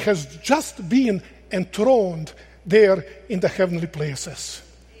 he has just been enthroned there in the heavenly places.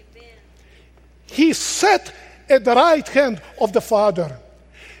 Amen. He sat at the right hand of the Father.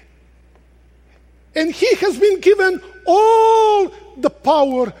 And he has been given all the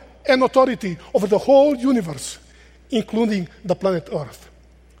power and authority over the whole universe, including the planet Earth.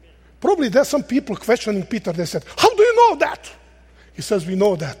 Probably there's some people questioning Peter. They said, how do you know that? He says, we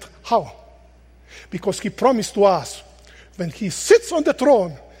know that. How? Because he promised to us, when he sits on the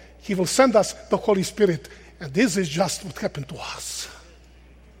throne, he will send us the Holy Spirit. And this is just what happened to us.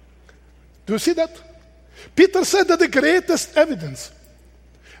 Do you see that? Peter said that the greatest evidence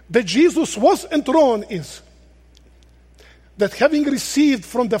that Jesus was enthroned is that having received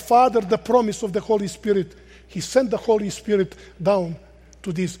from the Father the promise of the Holy Spirit, he sent the Holy Spirit down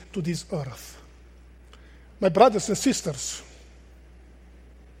to this earth. My brothers and sisters,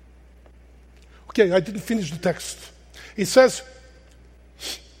 okay, I didn't finish the text. It says,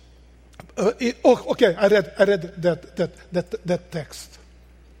 I read that text.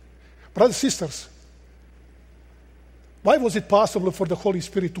 Brothers and sisters, why was it possible for the Holy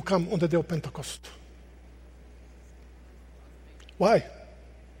Spirit to come on the day of Pentecost? Why?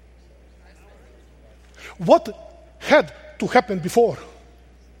 What had to happen before?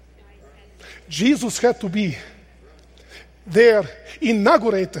 Jesus had to be there,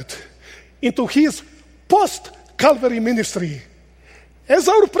 inaugurated into his post-Calvary ministry as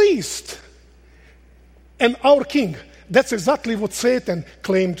our priest and our king. That's exactly what Satan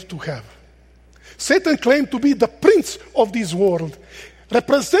claimed to have. Satan claimed to be the prince of this world,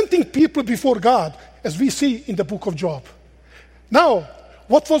 representing people before God, as we see in the book of Job. Now,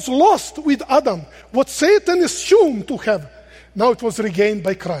 what was lost with Adam, what Satan assumed to have, now it was regained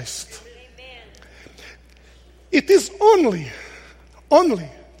by Christ. Amen. It is only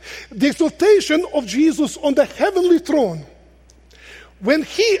the exaltation of Jesus on the heavenly throne, when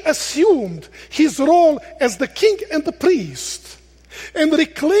he assumed his role as the king and the priest and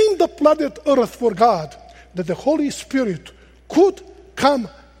reclaimed the planet earth for God, that the Holy Spirit could come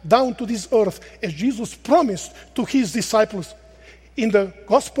down to this earth as Jesus promised to his disciples in the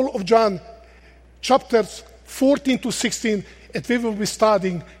Gospel of John, chapters 14 to 16, that we will be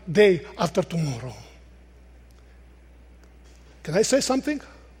studying day after tomorrow. Can I say something?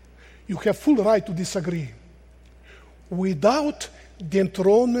 You have full right to disagree. Without the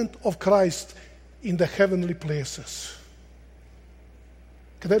enthronement of Christ in the heavenly places.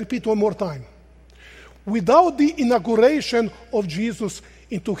 Can I repeat one more time? Without the inauguration of Jesus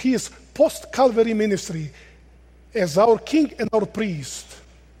into his post-Calvary ministry as our king and our priest,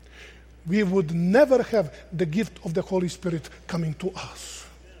 we would never have the gift of the Holy Spirit coming to us.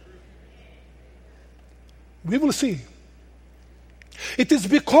 We will see. It is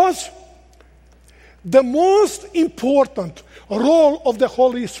because the most important role of the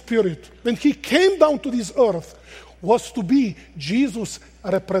Holy Spirit when he came down to this earth was to be Jesus'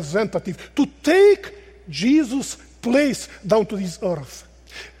 representative, to take Jesus' place down to this earth.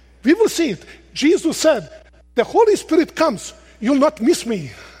 We will see it. Jesus said, the Holy Spirit comes, you'll not miss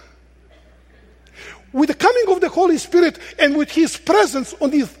me. With the coming of the Holy Spirit and with his presence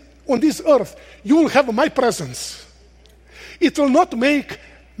on this earth, you will have my presence. It will not make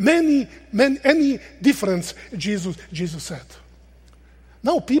any difference, Jesus said.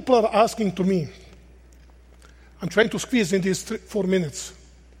 Now people are asking to me, I'm trying to squeeze in these 4 minutes.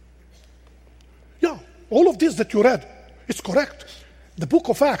 Yeah, all of this that you read, it's correct. The book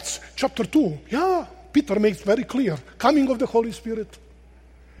of Acts, chapter 2, yeah, Peter makes very clear, coming of the Holy Spirit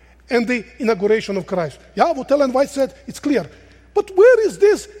and the inauguration of Christ. Yeah, what Ellen White said, it's clear. But where is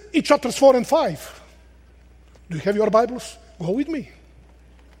this in chapters 4 and 5? Do you have your Bibles? Go with me.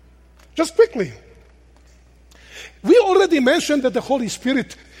 Just quickly. We already mentioned that the Holy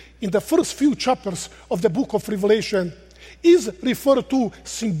Spirit in the first few chapters of the book of Revelation is referred to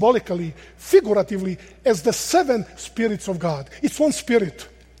symbolically, figuratively, as the 7 spirits of God. It's one spirit,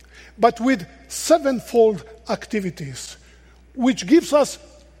 but with 7-fold activities, which gives us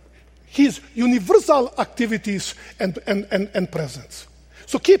his universal activities and presence.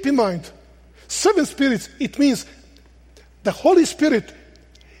 So keep in mind, 7 spirits, it means the Holy Spirit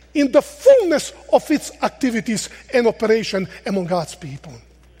in the fullness of its activities and operation among God's people.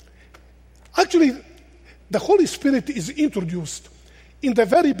 Actually, The Holy Spirit is introduced in the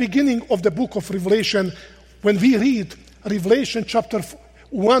very beginning of the book of Revelation when we read Revelation chapter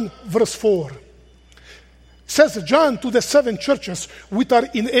 1, verse 4. It says, John to the 7 churches which are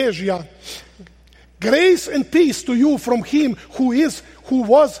in Asia, grace and peace to you from him who is, who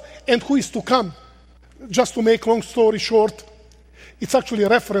was, and who is to come. Just to make long story short, it's actually a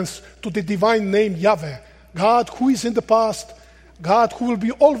reference to the divine name Yahweh, God who is in the past, God who will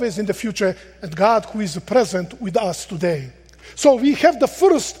be always in the future, and God who is present with us today. So we have the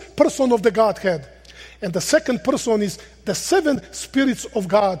first person of the Godhead, and the second person is the 7 spirits of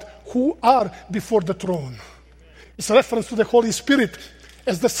God who are before the throne. It's a reference to the Holy Spirit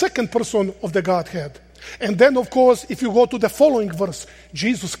as the second person of the Godhead. And then, of course, if you go to the following verse,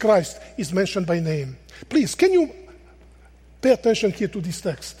 Jesus Christ is mentioned by name. Please, can you pay attention here to this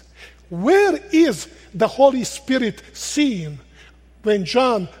text? Where is the Holy Spirit seen when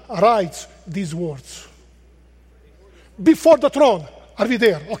John writes these words? Before the throne. Are we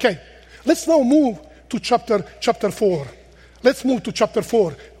there? Okay. Let's now move to chapter 4. Let's move to chapter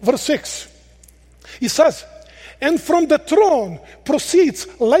 4, verse 6. It says, and from the throne proceeds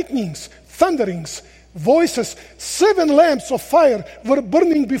lightnings, thunderings, voices. 7 lamps of fire were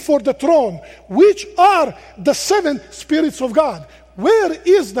burning before the throne, which are the 7 spirits of God. Where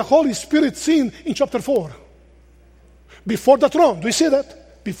is the Holy Spirit seen in chapter 4? Before the throne. Do you see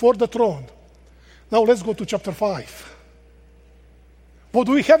that? Before the throne. Now let's go to chapter 5. What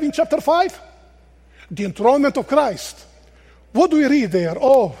do we have in chapter 5? The enthronement of Christ. What do we read there?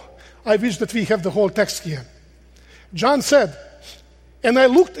 Oh, I wish that we have the whole text here. John said, and I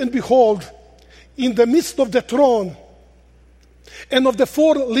looked and behold, in the midst of the throne and of the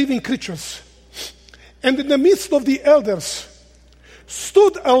 4 living creatures, and in the midst of the elders,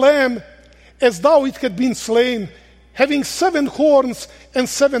 stood a lamb as though it had been slain, having 7 horns and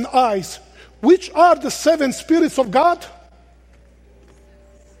 7 eyes, which are the 7 spirits of God.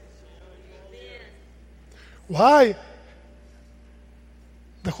 Why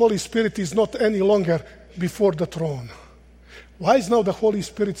the Holy Spirit is not any longer before the throne? Why is now the Holy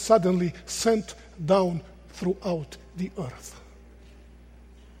Spirit suddenly sent down throughout the earth?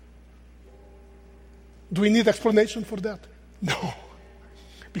 Do we need explanation for that? No.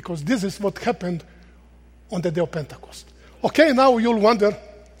 Because this is what happened on the day of Pentecost. Okay, now you'll wonder,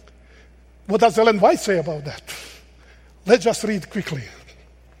 what does Ellen White say about that? Let's just read quickly.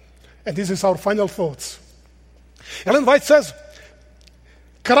 And this is our final thoughts. Ellen White says,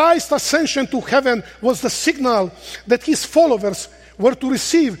 Christ's ascension to heaven was the signal that his followers were to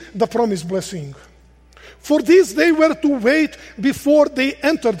receive the promised blessing. For this they were to wait before they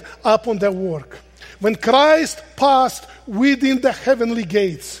entered upon their work. When Christ passed within the heavenly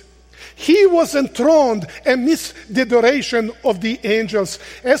gates, he was enthroned amidst the adoration of the angels.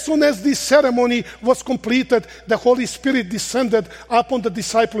 As soon as this ceremony was completed, the Holy Spirit descended upon the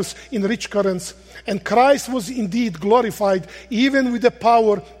disciples in rich currents. And Christ was indeed glorified, even with the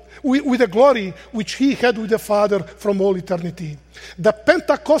power, with the glory which he had with the Father from all eternity. The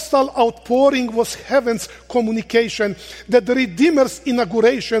Pentecostal outpouring was heaven's communication that the Redeemer's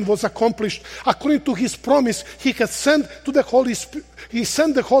inauguration was accomplished. According to his promise, he had sent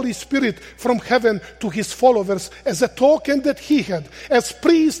the Holy Spirit from heaven to his followers as a token that he had, as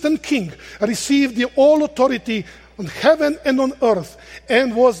priest and king, received the all authority on heaven and on earth,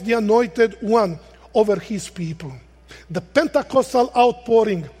 and was the anointed one over his people. The Pentecostal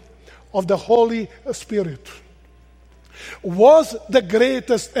outpouring of the Holy Spirit was the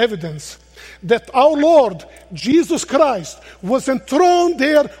greatest evidence that our Lord Jesus Christ was enthroned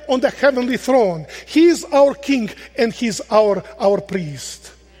there on the heavenly throne. He is our King and He is our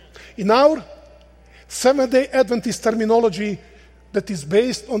priest. In our Seventh-day Adventist terminology that is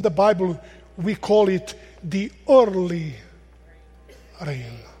based on the Bible, we call it the early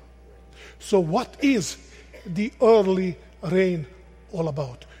rain. So what is the early rain all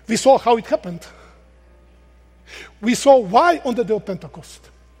about? We saw how it happened. We saw why on the day of Pentecost.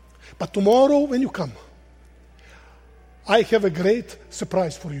 But tomorrow when you come, I have a great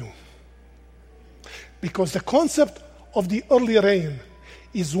surprise for you. Because the concept of the early rain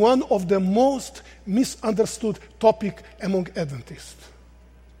is one of the most misunderstood topic among Adventists.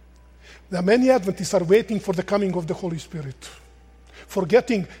 There are many Adventists are waiting for the coming of the Holy Spirit,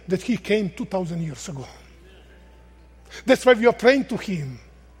 forgetting that He came 2,000 years ago. That's why we are praying to Him.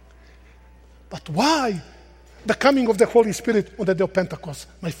 But why the coming of the Holy Spirit on the day of Pentecost?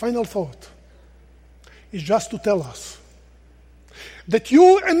 My final thought is just to tell us that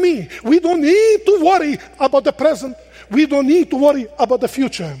you and me, we don't need to worry about the present. We don't need to worry about the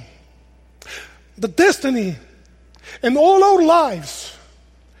future. The destiny and all our lives,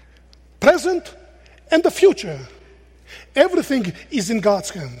 present and the future. Everything is in God's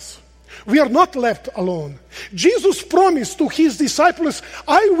hands. We are not left alone. Jesus promised to his disciples,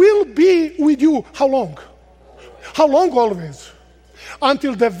 I will be with you. How long? How long always?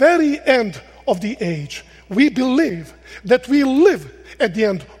 Until the very end of the age. We believe that we live at the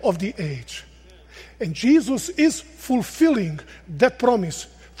end of the age. And Jesus is fulfilling that promise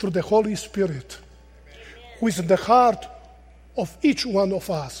through the Holy Spirit, who is in the heart of each one of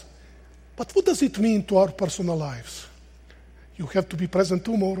us. But what does it mean to our personal lives? You have to be present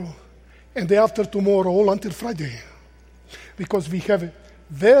tomorrow and day after tomorrow, all until Friday, because we have a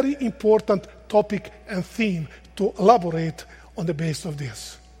very important topic and theme to elaborate on the base of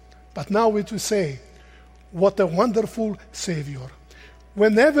this. But now we will say, what a wonderful Savior.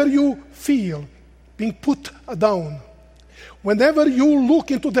 Whenever you feel being put down, whenever you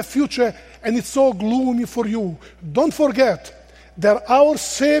look into the future and it's so gloomy for you, don't forget that our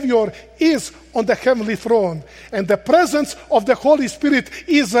Savior is on the heavenly throne, and the presence of the Holy Spirit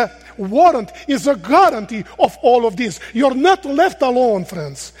is a warrant, is a guarantee of all of this. You're not left alone,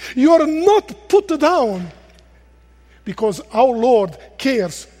 friends. You're not put down, because our Lord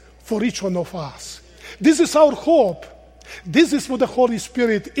cares for each one of us. This is our hope. This is what the Holy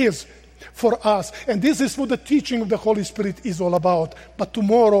Spirit is for us, and this is what the teaching of the Holy Spirit is all about. But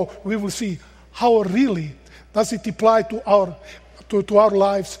tomorrow we will see how really does it apply to our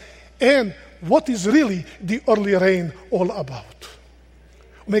lives, and what is really the early rain all about.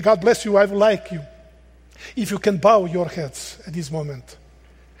 May God bless you. I would like you, if you can bow your heads at this moment,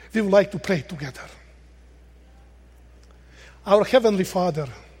 we would like to pray together. Our Heavenly Father,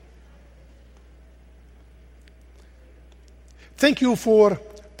 thank you for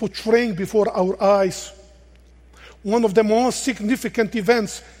portraying before our eyes one of the most significant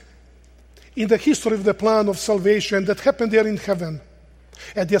events in the history of the plan of salvation that happened there in heaven,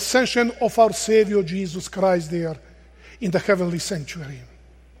 at the ascension of our Savior Jesus Christ there in the heavenly sanctuary.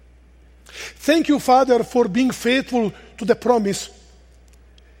 Thank you, Father, for being faithful to the promise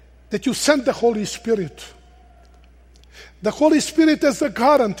that you sent the Holy Spirit. The Holy Spirit is a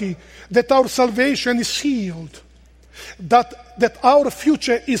guarantee that our salvation is sealed, that our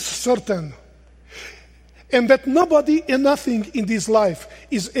future is certain, and that nobody and nothing in this life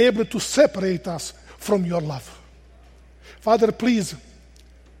is able to separate us from your love. Father, please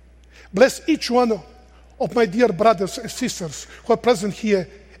bless each one of my dear brothers and sisters who are present here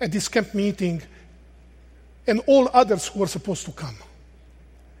at this camp meeting, and all others who are supposed to come.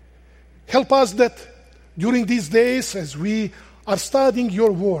 Help us that during these days, as we are studying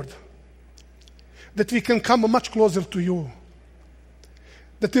your word, that we can come much closer to you.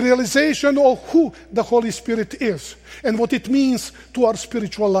 That the realization of who the Holy Spirit is and what it means to our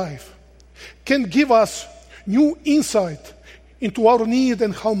spiritual life can give us new insight into our need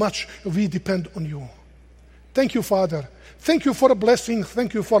and how much we depend on you. Thank you, Father. Thank you for a blessing.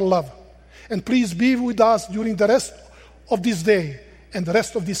 Thank you for love. And please be with us during the rest of this day and the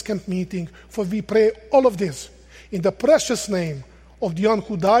rest of this camp meeting, for we pray all of this in the precious name of the one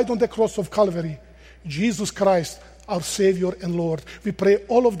who died on the cross of Calvary, Jesus Christ, our Savior and Lord. We pray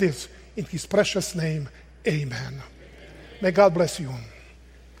all of this in his precious name. Amen. May God bless you.